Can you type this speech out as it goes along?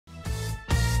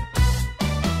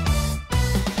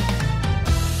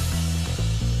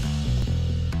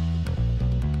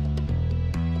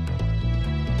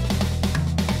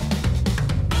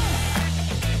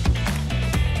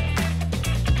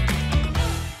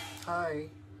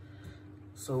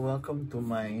So welcome to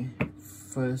my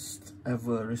first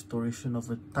ever restoration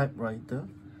of a typewriter.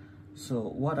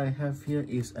 So what I have here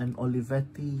is an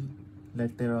Olivetti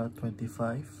Lettera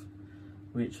 25,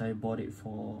 which I bought it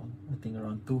for I think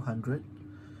around 200.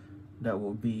 That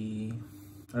will be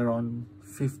around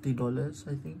 $50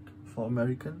 I think for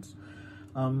Americans.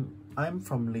 I'm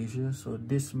from Malaysia, so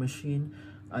this machine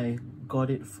I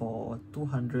got it for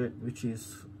 200, which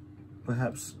is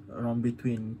perhaps around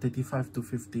between $35 to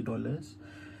 $50.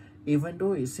 Even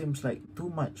though it seems like too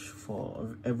much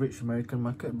for average American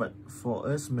market, but for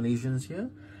us Malaysians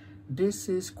here, this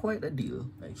is quite a deal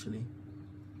actually.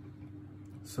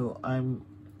 So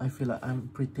I feel like I'm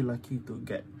pretty lucky to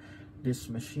get this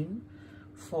machine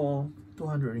for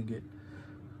 200 ringgit.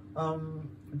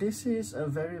 This is a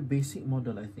very basic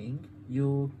model. I think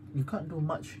you can't do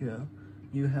much here.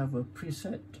 You have a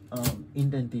preset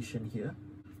indentation here,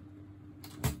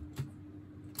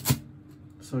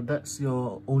 so that's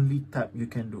your only tab you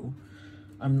can do.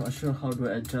 I'm not sure how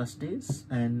to adjust this,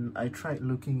 and I tried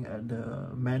looking at the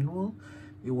manual.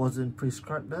 It wasn't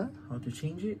prescribed there how to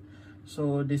change it,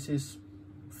 so this is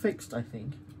fixed. I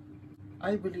think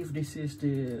I believe this is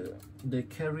the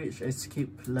carriage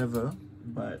escape lever,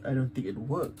 but I don't think it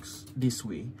works this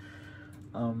way.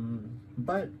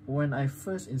 But when I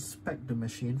first inspect the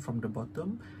machine from the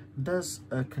bottom, there's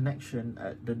a connection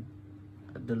at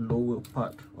the lower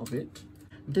part of it.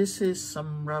 This is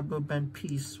some rubber band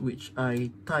piece which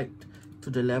I tied to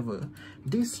the lever.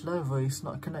 This lever is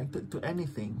not connected to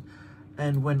anything,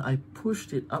 and when I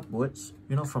pushed it upwards,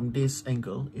 you know, from this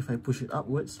angle, if I push it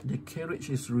upwards, the carriage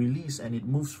is released and it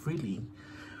moves freely.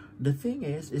 The thing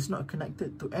is, it's not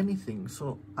connected to anything,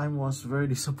 so I was very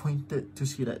disappointed to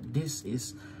see that this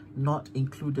is not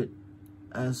included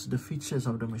as the features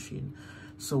of the machine.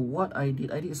 So what I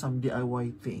did some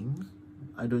DIY thing.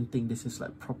 I don't think this is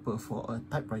like proper for a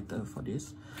typewriter for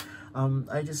this.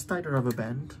 I just tied a rubber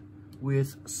band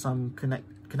with some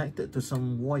connected to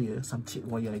some wire, some cheap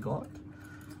wire I got.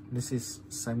 This is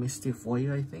semi-stiff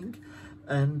wire, I think,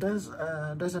 and there's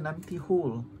an empty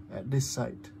hole at this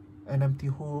side. An empty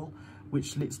hole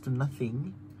which leads to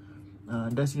nothing.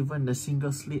 There's even the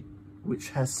single slit which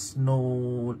has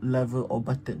no lever or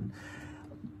button.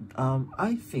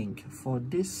 I think for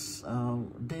this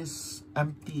this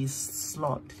empty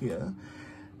slot here,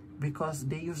 because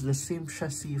they use the same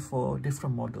chassis for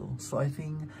different models, so I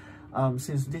think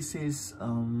since this is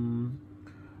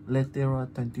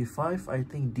Lettera 25, I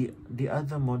think the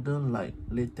other model like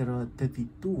Lettera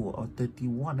 32 or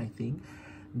 31, I think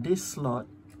this slot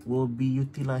will be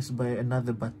utilized by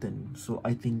another button. So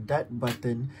I think that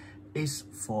button is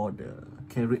for the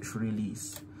carriage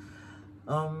release.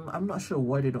 I'm not sure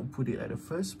why they don't put it at the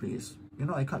first place. You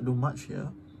know, I can't do much here.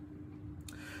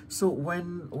 So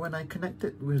when I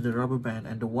connected with the rubber band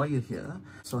and the wire here,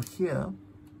 so here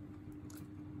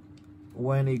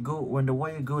when the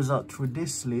wire goes out through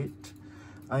this slit,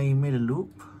 I made a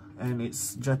loop and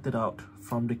it's jutted out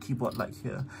from the keyboard like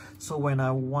here. So when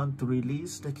I want to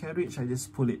release the carriage, I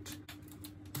just pull it.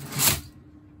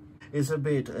 It's a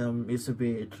bit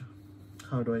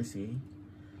how do I say,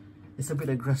 it's a bit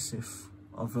aggressive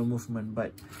of a movement,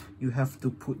 but you have to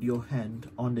put your hand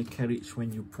on the carriage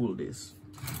when you pull this.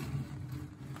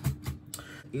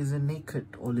 It's a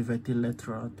naked Olivetti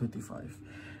Lettera 25.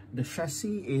 The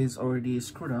chassis is already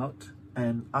screwed out,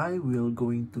 and I will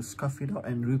going to scuff it out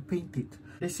and repaint it.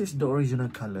 This is the original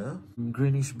color,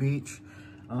 greenish beige.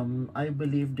 I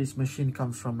believe this machine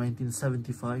comes from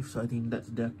 1975, so I think that's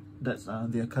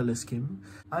their color scheme.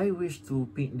 I wish to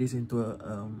paint this into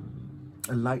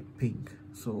a light pink,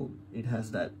 so it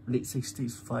has that late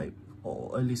 60s vibe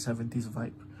or early 70s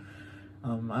vibe.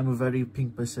 I'm a very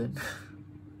pink person.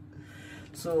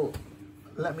 So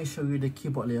let me show you the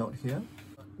keyboard layout here.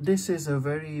 This is a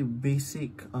very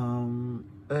basic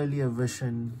earlier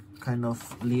version kind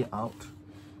of layout.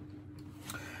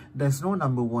 There's no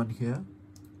number 1 here.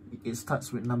 It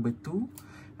starts with number 2,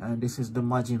 and this is the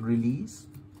margin release.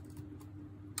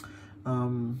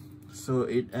 So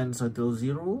it ends until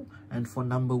 0, and for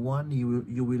number 1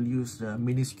 you will use the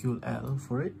minuscule L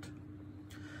for it.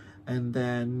 And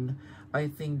then I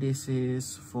think this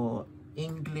is for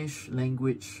English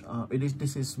language.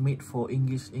 This is made for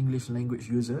English language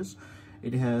users.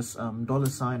 It has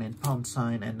 $sign and pound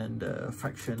sign and then the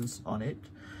fractions on it.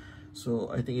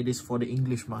 So I think it is for the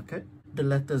English market. The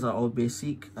letters are all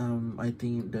basic. I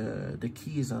think the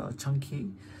keys are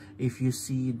chunky. If you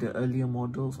see the earlier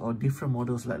models or different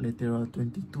models like Lettera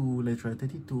 22, Lettera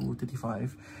 32,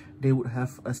 35, they would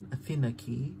have a thinner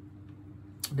key.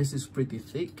 This is pretty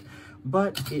thick,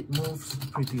 but it moves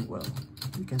pretty well.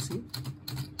 You can see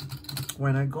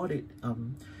when I got it,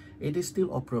 It is still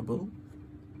operable.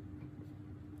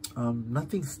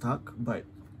 Nothing stuck, but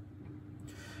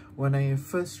when I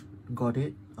first got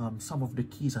it, some of the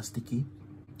keys are sticky,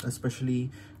 especially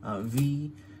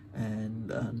V and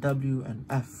W and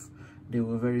F. They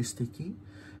were very sticky.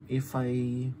 If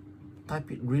I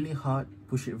type it really hard,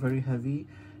 push it very heavy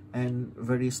and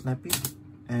very snappy,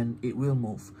 and it will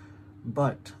move.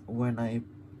 But when I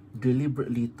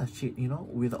deliberately touch it, you know,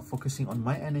 without focusing on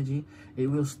my energy, it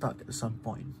will stuck at some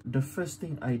point. The first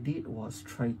thing I did was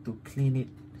try to clean it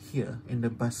here in the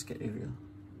basket area.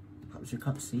 Perhaps you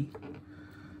can't see.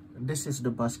 This is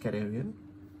the basket area.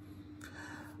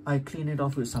 I clean it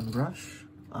off with some brush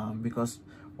because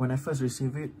when I first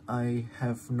received it, I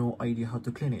have no idea how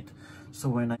to clean it. So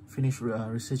when I finished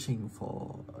researching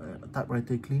for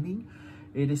typewriter cleaning,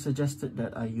 it is suggested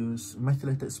that I use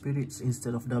methylated spirits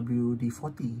instead of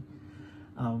WD-40.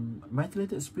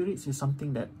 Methylated spirits is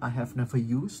something that I have never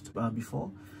used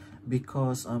before,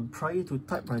 because prior to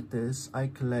typewriters, I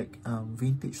collect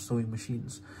vintage sewing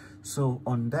machines. So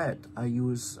on that, I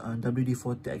use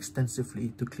WD-40 extensively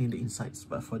to clean the insides.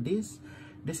 But for this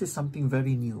is something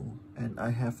very new, and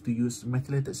I have to use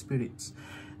methylated spirits.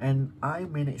 And I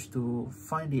managed to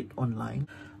find it online.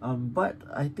 But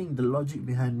I think the logic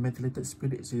behind methylated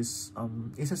spirits is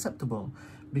acceptable,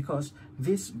 because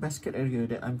this basket area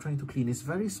that I'm trying to clean is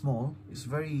very small, it's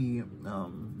very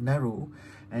narrow,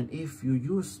 and if you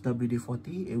use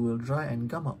WD-40, it will dry and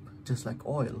gum up just like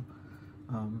oil.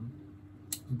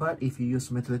 But if you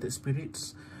use methylated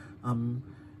spirits,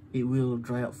 it will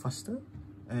dry up faster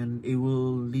and it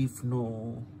will leave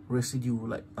no residue,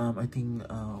 like I think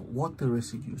water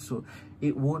residue, so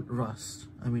it won't rust.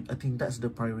 I think that's the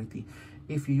priority.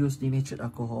 If you use denatured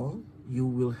alcohol, you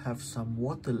will have some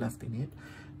water left in it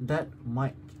that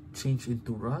might change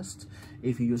into rust.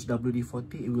 If you use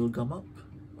WD-40, it will gum up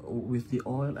with the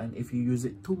oil, and if you use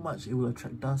it too much, it will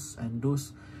attract dust, and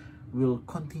those will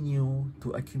continue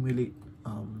to accumulate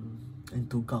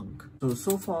into gunk.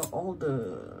 So far all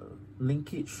the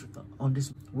linkage on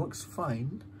this works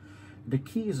fine. The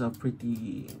keys are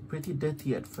pretty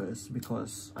dirty at first,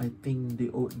 because I think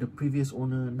the previous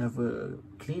owner never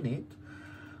cleaned it.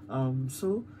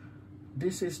 So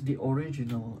this is the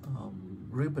original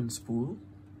ribbon spool,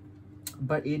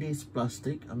 but it is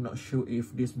plastic. I'm not sure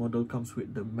if this model comes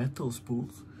with the metal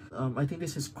spools. I think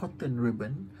this is cotton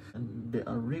ribbon, and there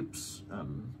are rips.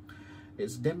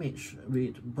 It's damaged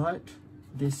with, but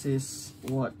this is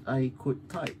what I could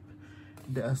type.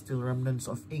 There are still remnants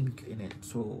of ink in it,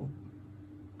 so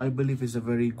I believe it's a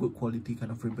very good quality kind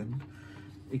of ribbon.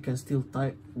 It can still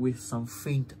type with some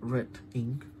faint red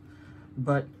ink,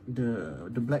 but the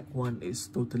black one is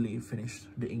totally finished.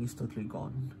 The ink is totally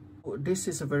gone. This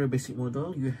is a very basic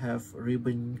model. You have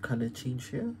ribbon color change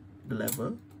here, the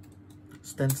lever,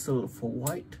 stencil for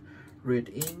white, red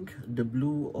ink, the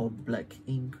blue or black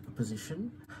ink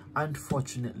position.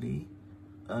 Unfortunately,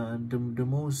 my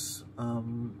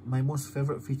most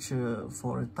favorite feature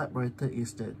for a typewriter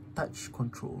is the touch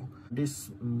control.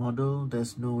 This model,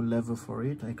 there's no lever for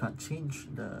it. I can't change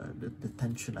the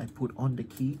tension I put on the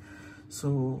key.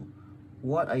 So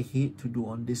what I hate to do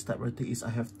on this typewriter is I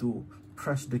have to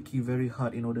press the key very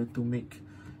hard in order to make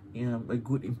a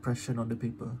good impression on the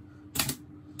paper.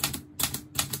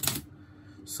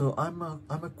 So I'm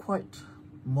a quite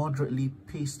moderately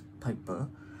paced typer.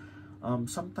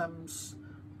 Sometimes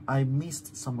I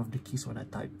missed some of the keys when I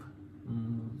type.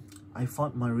 I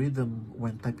found my rhythm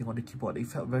when typing on the keyboard. It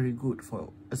felt very good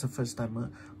as a first timer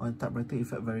on a typewriter. It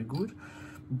felt very good.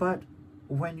 But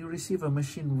when you receive a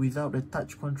machine without a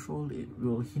touch control, it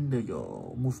will hinder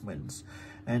your movements,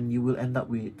 and you will end up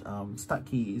with stuck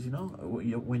keys. You know,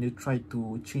 when you try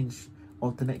to change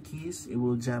alternate keys, it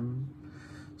will jam.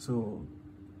 So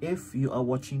if you are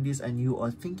watching this and you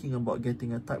are thinking about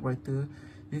getting a typewriter,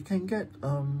 you can get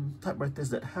typewriters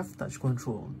that have touch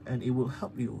control, and it will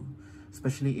help you,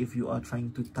 especially if you are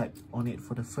trying to type on it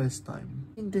for the first time.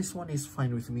 I think this one is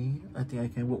fine with me. I think I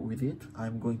can work with it.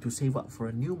 I'm going to save up for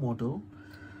a new model.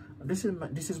 This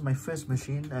is my first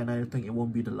machine, and I think it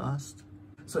won't be the last.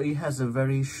 So it has a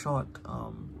very short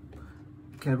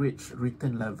carriage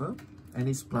return lever, and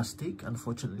it's plastic,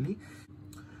 unfortunately.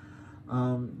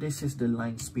 This is the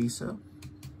line spacer.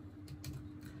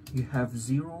 You have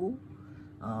 0.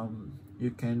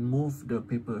 You can move the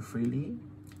paper freely,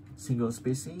 single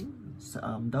spacing,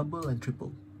 double and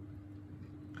triple.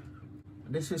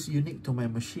 This is unique to my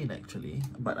machine actually,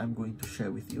 but I'm going to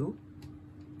share with you.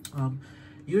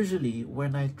 Usually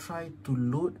when I try to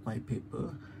load my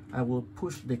paper, I will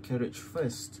push the carriage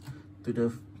first to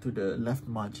the left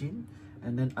margin,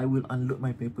 and then I will unload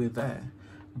my paper there.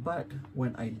 But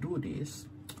when I do this,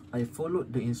 I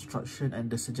followed the instruction and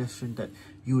the suggestion that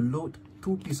you load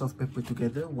two pieces of paper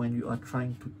together when you are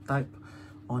trying to type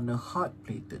on a hard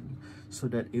platen, so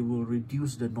that it will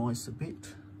reduce the noise a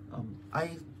bit.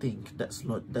 I think that's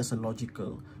a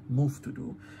logical move to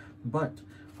do. But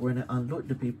when I unload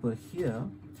the paper here,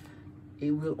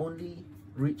 it will only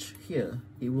reach here.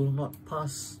 It will not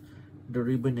pass the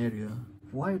ribbon area.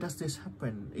 Why does this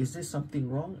happen? Is this something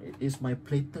wrong? Is my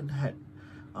platen had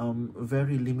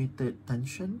very limited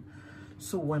tension?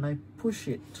 So when I push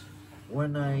it,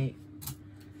 when I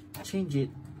change it,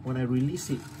 when I release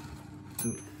it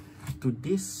to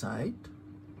this side,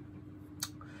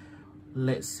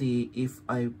 let's say if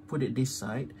I put it this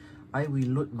side, I will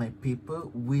load my paper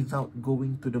without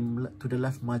going to the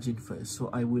left margin first. So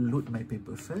I will load my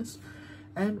paper first,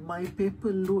 and my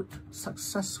paper load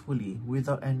successfully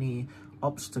without any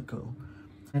obstacle.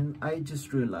 And I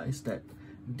just realized that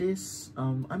this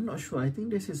I'm not sure, I think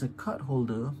this is a card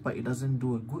holder, but it doesn't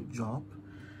do a good job.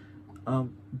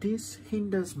 This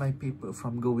hinders my paper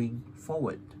from going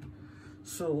forward.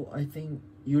 So I think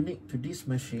unique to this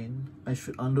machine, I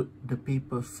should unload the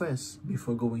paper first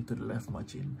before going to the left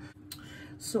margin.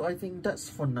 So I think that's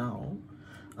for now.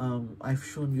 I've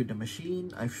shown you the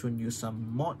machine, I've shown you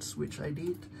some mods which I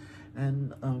did,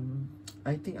 and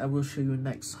I think I will show you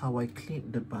next how I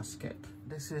clean the basket.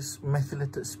 This is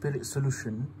methylated spirit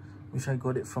solution, which I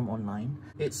got it from online.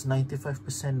 It's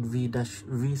 95%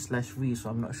 V/V, so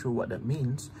I'm not sure what that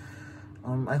means.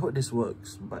 I hope this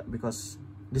works, but because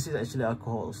this is actually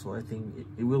alcohol, so I think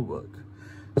it will work.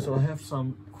 So I have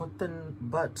some cotton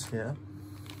buds here,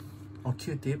 or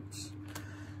Q-tips.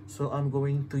 So I'm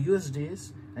going to use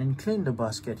this and clean the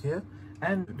basket here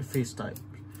and the face type.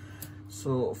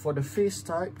 So for the face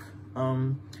type,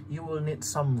 you will need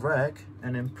some rag,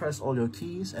 and then press all your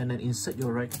keys and then insert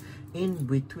your rag in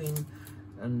between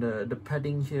and the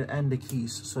padding here and the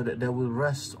keys, so that they will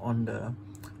rest on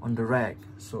the rag.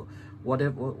 So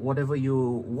whatever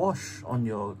you wash on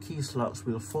your key slugs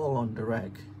will fall on the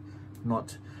rag,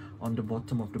 not on the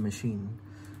bottom of the machine.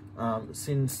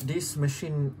 Since this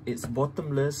machine is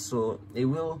bottomless, so it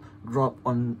will drop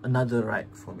on another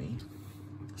rack for me.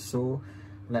 So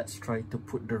let's try to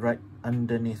put the rack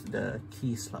underneath the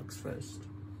key slugs first.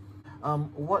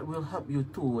 What will help you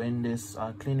too in this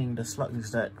cleaning the slug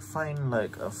is that find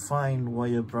like a fine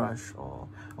wire brush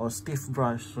or stiff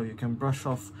brush, so you can brush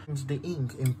off. The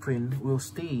ink imprint will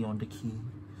stay on the key,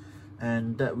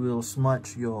 and that will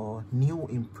smudge your new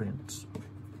imprints.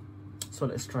 So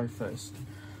let's try first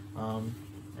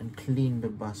and clean the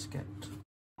basket.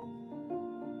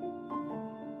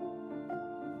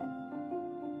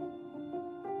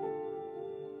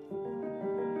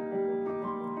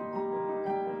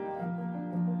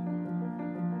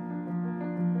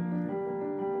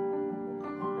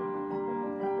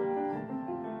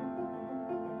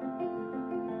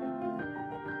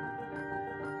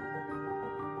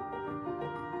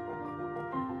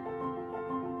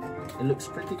 It looks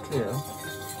pretty clear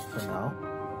for now.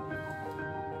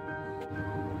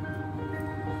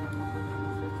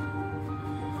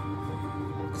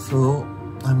 So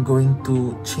I'm going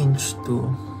to change to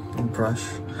a brush.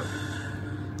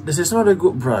 This is not a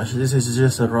good brush, this is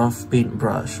just a rough paint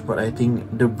brush, but I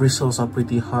think the bristles are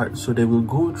pretty hard, so they will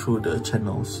go through the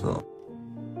channels. So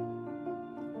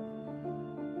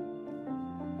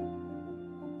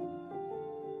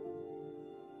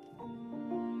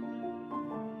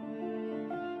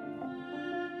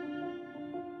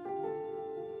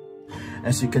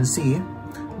as you can see,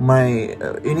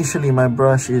 initially my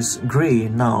brush is gray,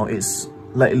 now it's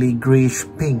lightly grayish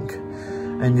pink,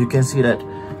 and you can see that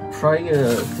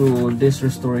prior to this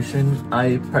restoration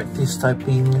I practiced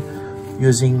typing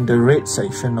using the red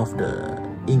section of the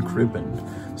ink ribbon,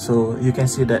 so you can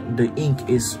see that the ink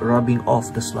is rubbing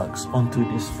off the slugs onto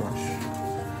this brush.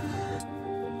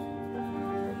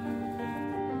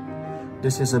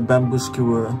 This is a bamboo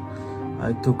skewer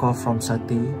I took off from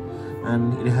Sati,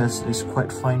 and it has this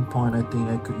quite fine point I think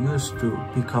I could use to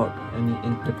pick out any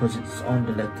ink deposits on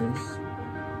the letters.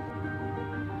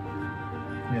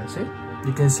 Yeah, see?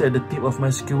 You can see at the tip of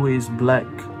my skewer is black.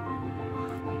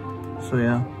 So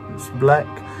yeah, it's black.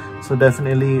 So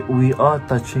definitely we are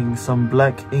touching some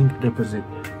black ink deposit.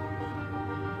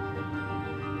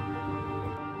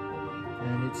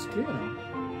 And it's clear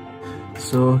now.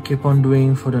 So keep on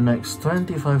doing for the next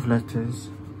 25 letters.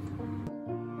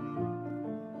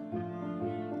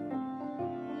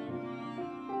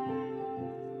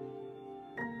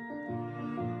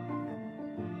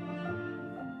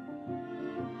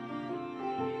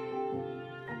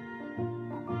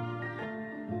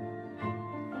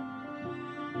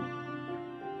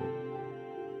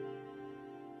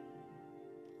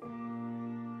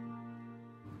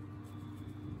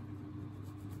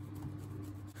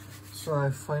 So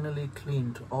I finally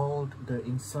cleaned all the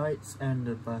insides and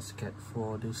the basket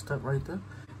for this typewriter,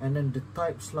 and then the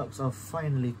type slugs are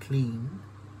finally clean.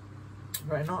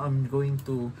 Right now I'm going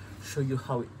to show you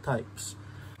how it types.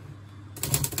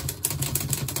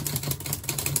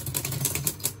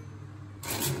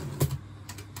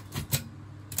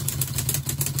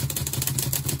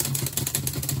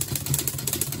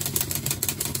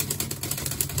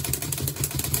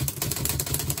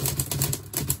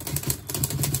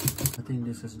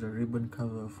 This is the ribbon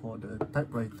cover for the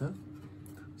typewriter.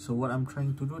 So what I'm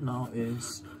trying to do now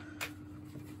is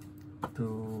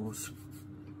to,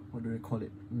 what do we call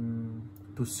it,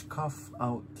 to scuff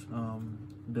out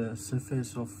the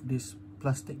surface of this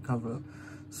plastic cover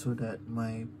so that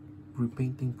my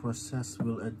repainting process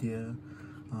will adhere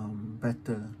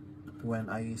better when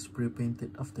I spray paint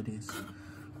it after this.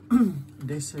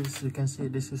 This is, you can see,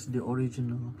 this is the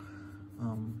original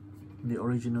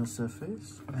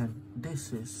surface, and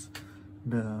this is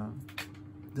the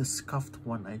scuffed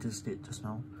one I just did just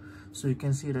now. So you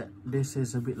can see that this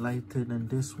is a bit lighter than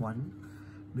this one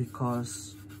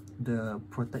because the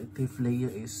protective layer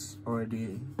is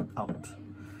already out.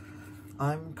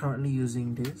 I'm currently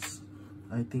using this.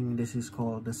 I think this is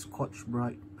called the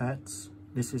Scotch-Brite pads.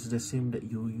 This is the same that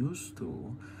you use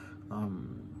to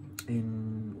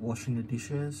in washing the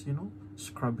dishes, you know,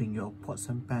 scrubbing your pots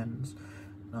and pans.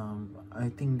 I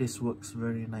think this works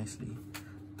very nicely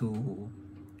to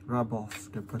rub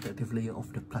off the protective layer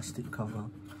of the plastic cover.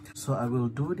 So I will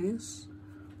do this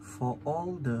for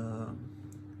all the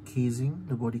casing,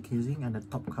 the body casing and the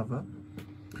top cover,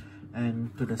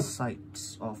 and to the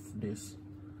sides of this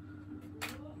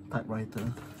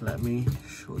typewriter. Let me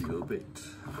show you a bit.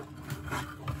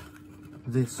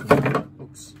 This one,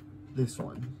 oops, this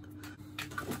one.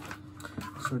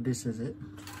 So this is it.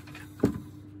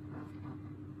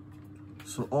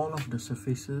 So all of the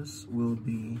surfaces will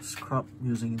be scrubbed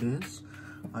using this.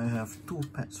 I have 2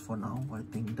 pads for now. I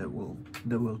think that will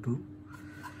do.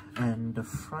 And the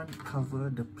front cover,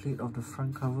 the plate of the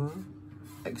front cover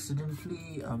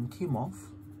accidentally came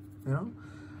off, you know.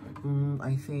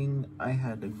 I think I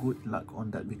had a good luck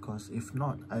on that, because if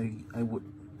not, I would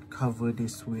cover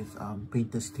this with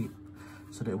painter's tape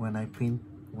so that when I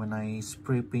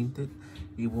spray paint it,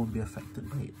 it won't be affected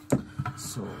by it.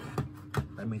 So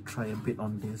let me try a bit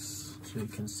on this so you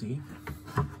can see.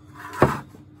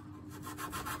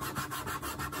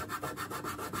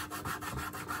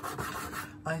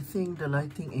 I think the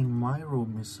lighting in my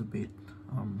room is a bit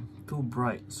too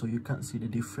bright, so you can't see the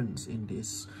difference in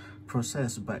this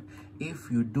process. But if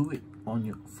you do it on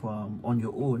your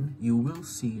own, you will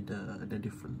see the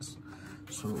difference.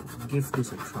 So give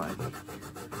this a try.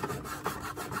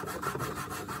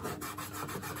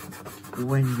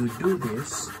 When you do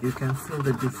this, you can feel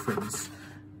the difference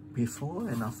before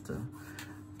and after.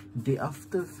 The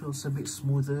after feels a bit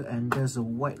smoother, and there's a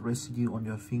white residue on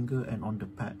your finger and on the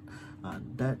pad.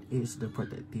 That is the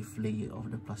protective layer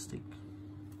of the plastic.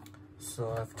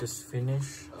 So I've just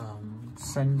finished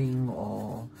sanding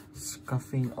or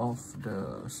scuffing off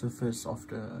the surface of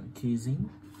the casing.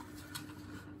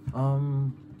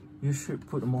 You should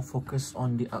put more focus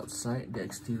on the outside, the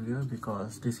exterior,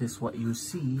 because this is what you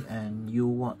see and you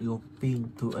want your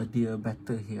paint to adhere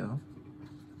better here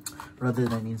rather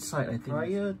than inside. I think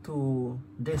prior to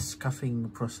this scuffing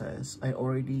process, I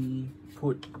already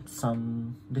put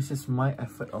some, this is my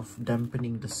effort of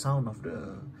dampening the sound of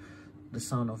the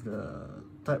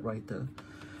typewriter.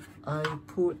 I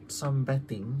put some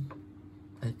batting.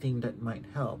 I think that might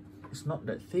help. It's not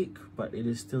that thick, but it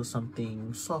is still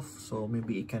something soft, so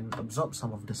maybe it can absorb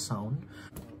some of the sound.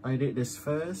 I did this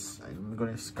first. I'm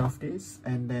gonna scuff this,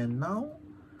 and then now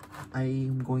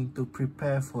I'm going to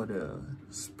prepare for the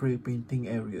spray painting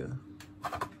area.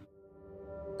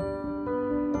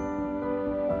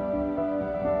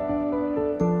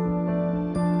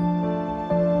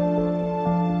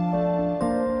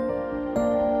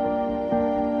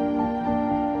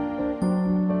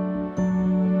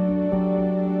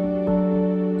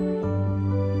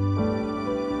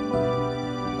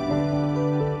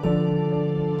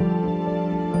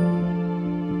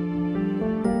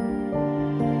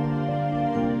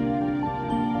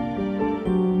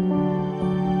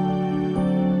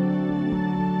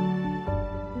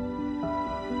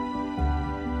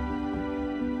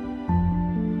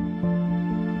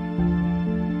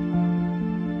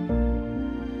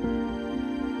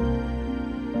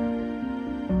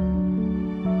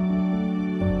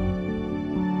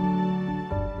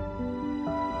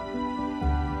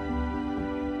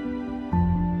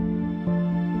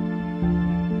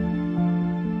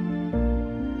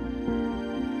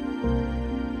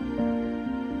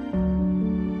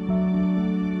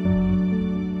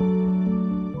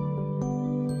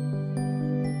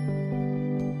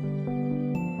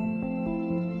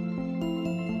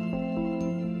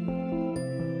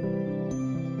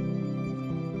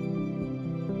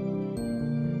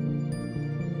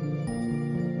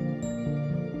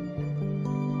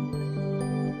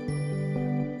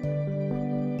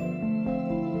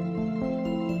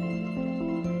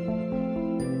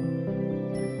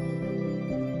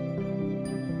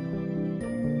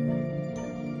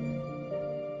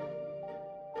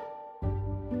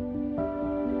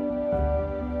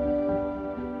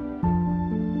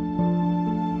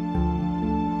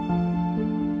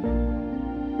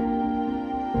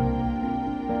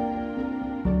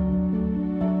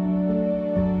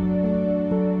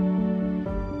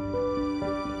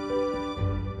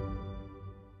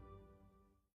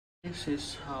 this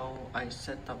is how I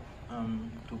set up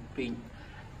to paint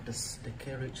the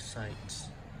carriage sides.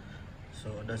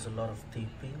 So there's a lot of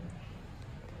taping.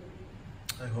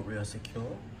 I hope we are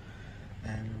secure,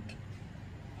 and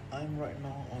I'm right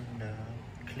now on the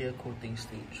clear coating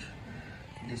stage.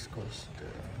 This goes the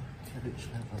carriage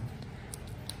level.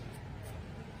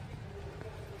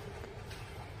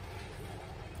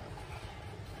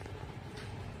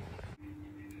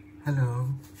 Hello,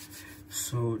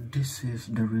 so this is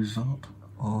the result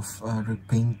of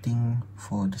repainting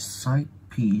for the side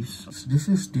piece. This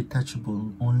is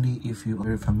detachable only if you are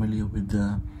very familiar with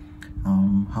the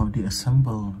how they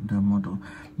assemble the model,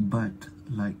 but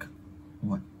like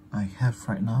what I have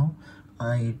right now,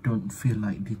 I don't feel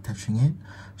like detaching it.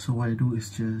 So what I do is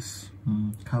just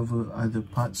cover other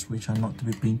parts which are not to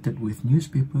be painted with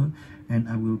newspaper, and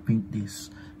I will paint this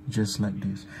just like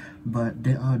this. But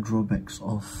there are drawbacks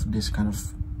of this kind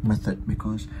of method,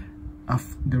 because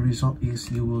the result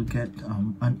is you will get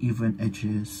uneven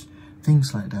edges,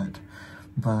 things like that.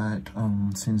 But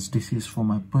since this is for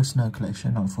my personal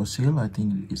collection, not for sale, I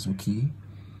think it's okay.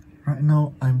 Right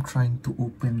now I'm trying to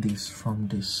open this from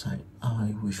this side.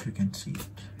 I wish you can see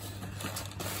it.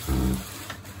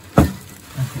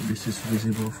 I hope this is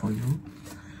visible for you.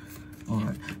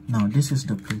 Alright, now this is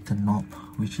the plater knob,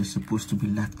 which is supposed to be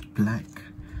left black.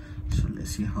 So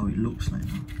let's see how it looks like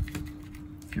now,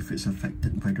 if it's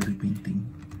affected by the repainting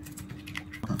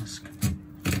task.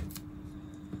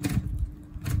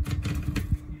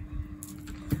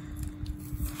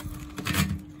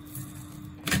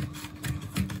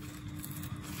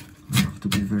 I have to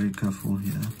be very careful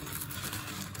here.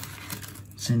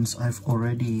 Since I've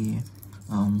already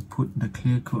put the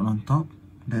clear coat on top,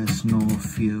 there's no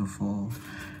fear for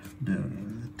the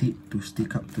tape to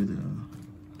stick up to the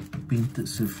painted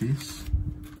surface.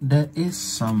 There is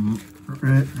some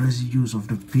residues of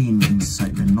the paint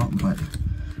inside the knob, but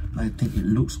I think it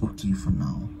looks okay for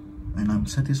now, and I'm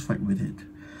satisfied with it.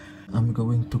 I'm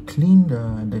going to clean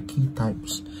the key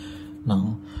types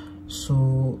now.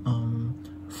 So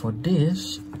for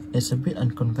this, it's a bit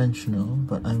unconventional,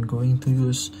 but I'm going to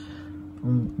use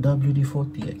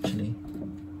WD-40 actually.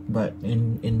 But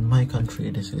in my country,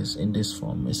 this is in this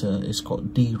form. It's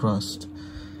called D-Rust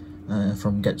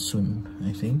from Getsun,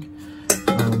 I think.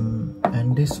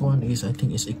 And this one is, I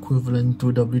think, is equivalent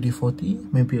to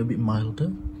WD-40, maybe a bit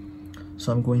milder.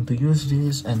 So I'm going to use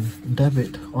this and dab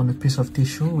it on a piece of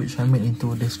tissue which I made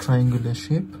into this triangular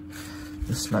shape,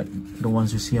 just like the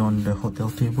ones you see on the hotel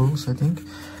tables, I think.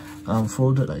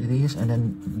 Fold it like this, and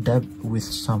then dab with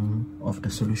some of the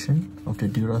solution, of the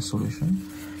D-Rust solution,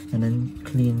 and then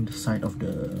clean the side of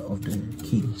the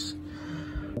keys.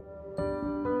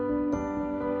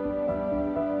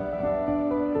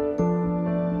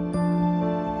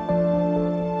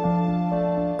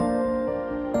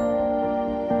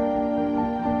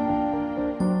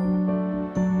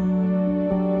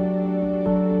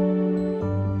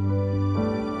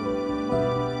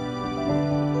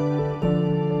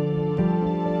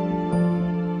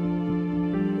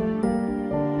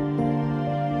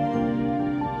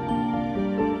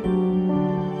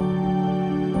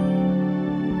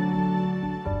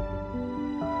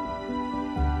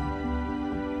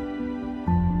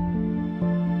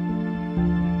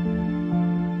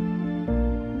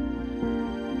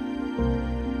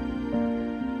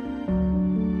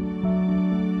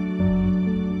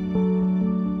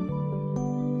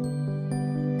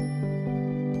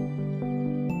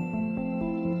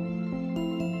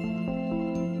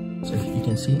 So you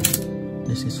can see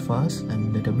this is fast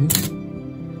and the W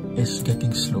is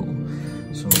getting slow,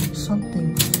 so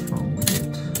something's wrong with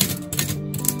it,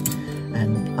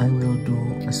 and I will do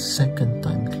a second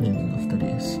time cleaning after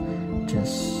this,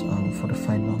 just for the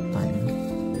final time.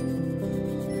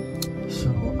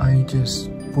 So I just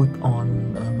put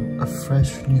on a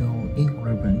fresh new ink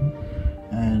ribbon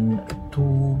and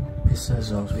 2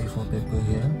 pieces of A4 paper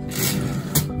here.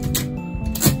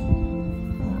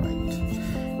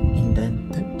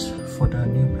 For the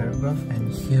new paragraph,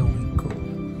 and here we go.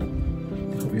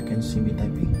 I hope you can see me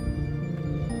typing.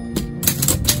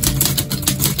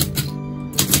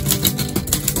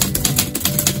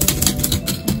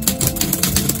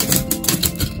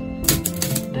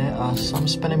 There are some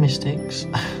spelling mistakes,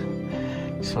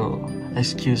 so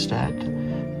excuse that.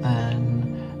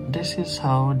 And this is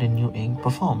how the new ink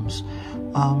performs.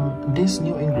 This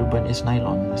new ink ribbon is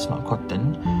nylon, it's not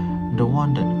cotton. The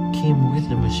one that came with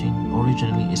the machine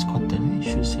originally is cotton. You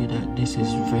should see that this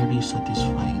is very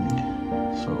satisfying.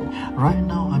 So right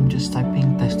now I'm just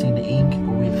typing, testing the ink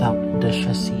without the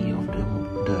chassis of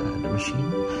the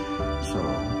machine. So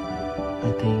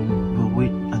I think we'll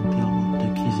wait until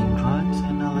the keysing dries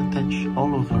and I'll attach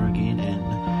all over again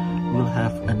and we'll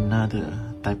have another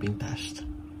typing test.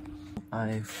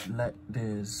 I've let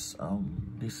this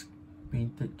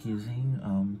painted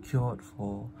casing cured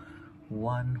for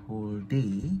 1 whole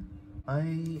day.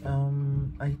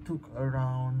 I took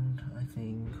around, I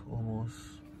think, almost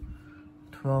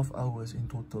 12 hours in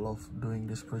total of doing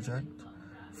this project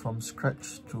from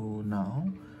scratch to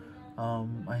now.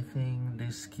 I think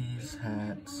this keys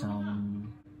had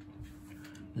some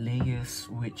layers,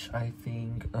 which I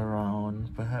think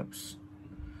around perhaps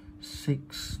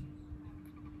 6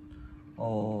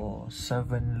 or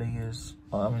 7 layers,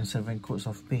 I mean 7 coats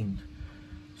of paint.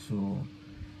 So,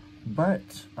 but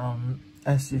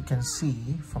as you can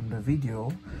see from the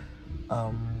video,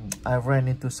 I ran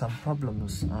into some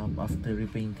problems after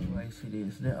repainting. I see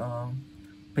this, there are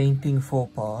painting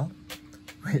faux pas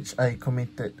which I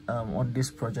committed on this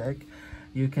project.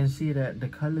 You can see that the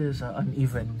colors are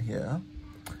uneven here.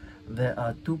 There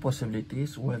are 2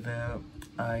 possibilities, whether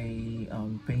I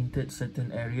painted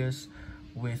certain areas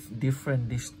with different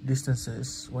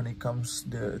distances when it comes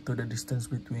to the distance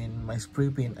between my spray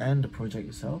paint and the project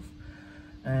itself,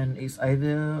 and it's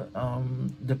either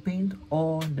the paint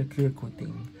or the clear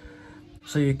coating.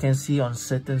 So you can see on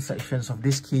certain sections of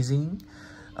this casing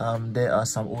there are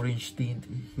some orange tint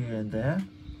here and there,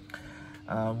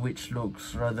 which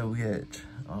looks rather weird,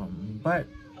 but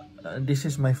this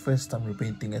is my first time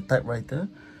repainting a typewriter,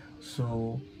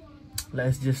 so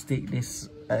let's just take this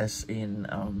as in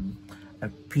a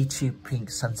peachy pink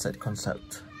sunset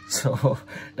concept. So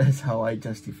that's how I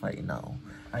justify it now.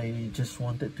 I just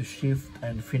wanted to shift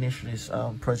and finish this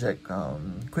project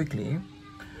quickly.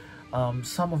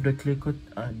 Some of the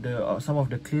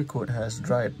clear coat has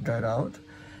dried out,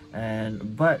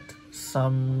 but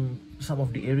some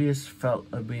of the areas felt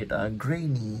a bit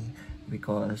grainy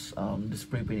because the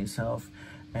spray paint itself,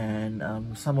 and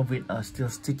some of it are still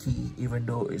sticky even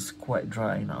though it's quite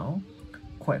dry now,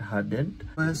 quite hardened.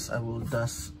 First, I will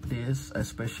dust this,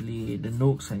 especially the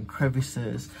nooks and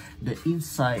crevices, the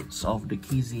insides of the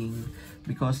casing,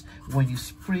 because when you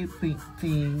spray paint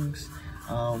things,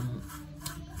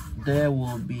 there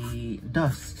will be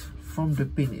dust from the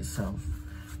paint itself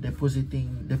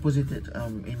deposited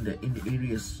in the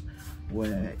areas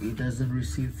where it doesn't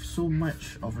receive so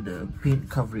much of the paint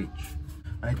coverage.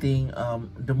 I think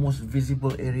the most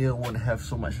visible area won't have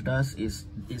so much dust is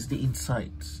the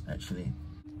insides actually.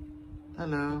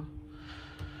 Hello.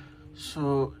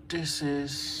 So this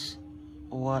is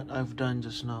what I've done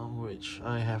just now, which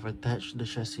I have attached the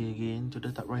chassis again to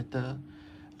the typewriter,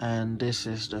 and this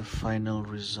is the final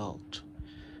result.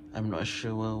 I'm not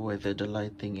sure whether the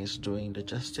lighting is doing the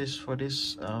justice for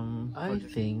this. I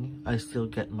think I still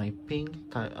get my pink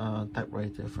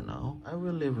typewriter for now. I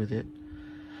will live with it.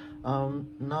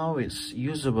 Now it's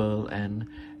usable, and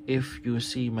if you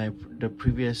see the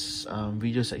previous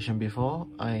video section before,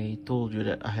 I told you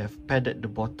that I have padded the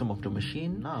bottom of the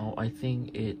machine. Now I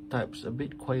think it types a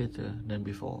bit quieter than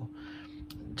before,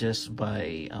 just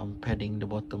by padding the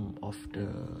bottom of the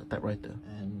typewriter.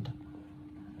 And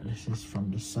this is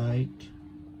from the side.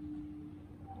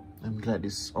 I'm glad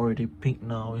it's already pink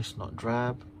now, it's not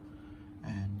drab,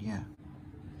 and yeah.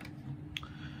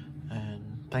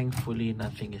 And thankfully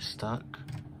nothing is stuck.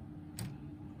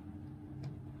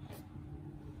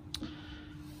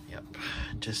 Yep,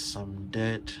 just some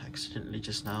dirt accidentally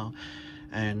just now,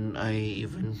 and I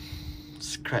even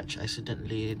scratched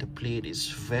accidentally. The plate is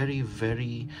very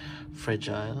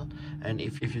fragile, and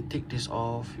if you take this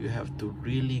off, you have to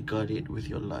really guard it with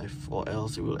your life, or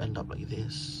else it will end up like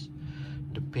this.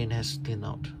 The paint has thinned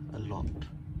out a lot.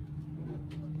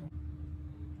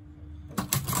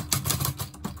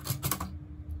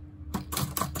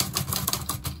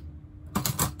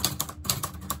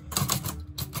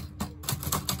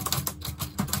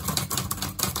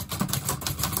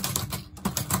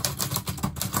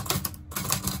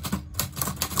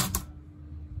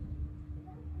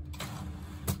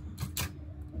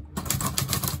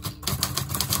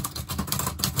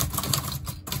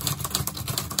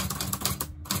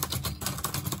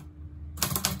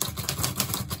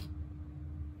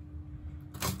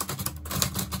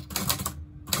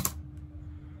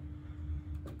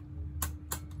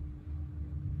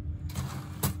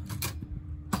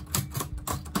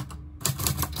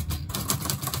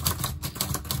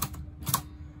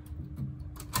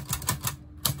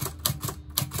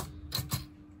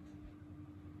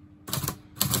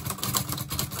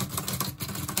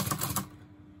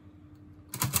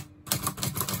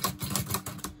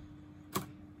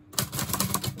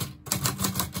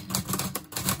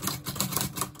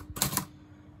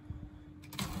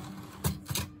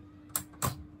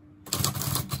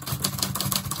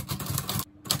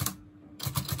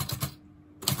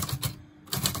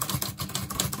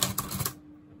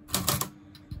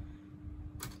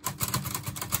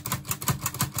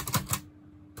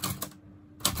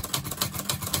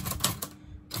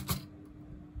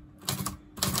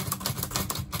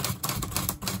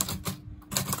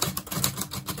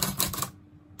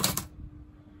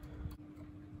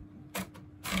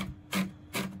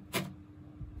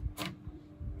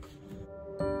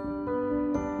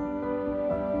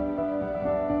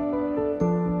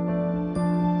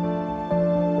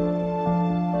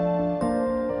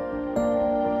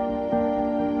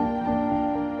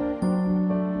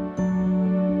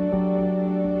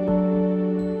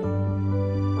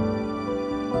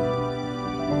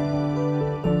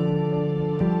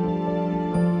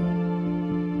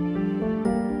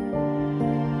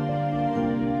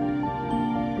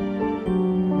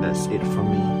 that's it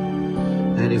from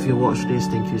me. And if you watch this,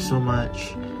 thank you so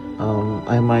much.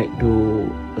 I might do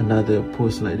another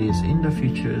post like this in the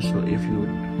future, so if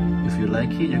you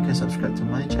like it, you can subscribe to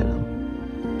my channel.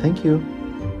 Thank you.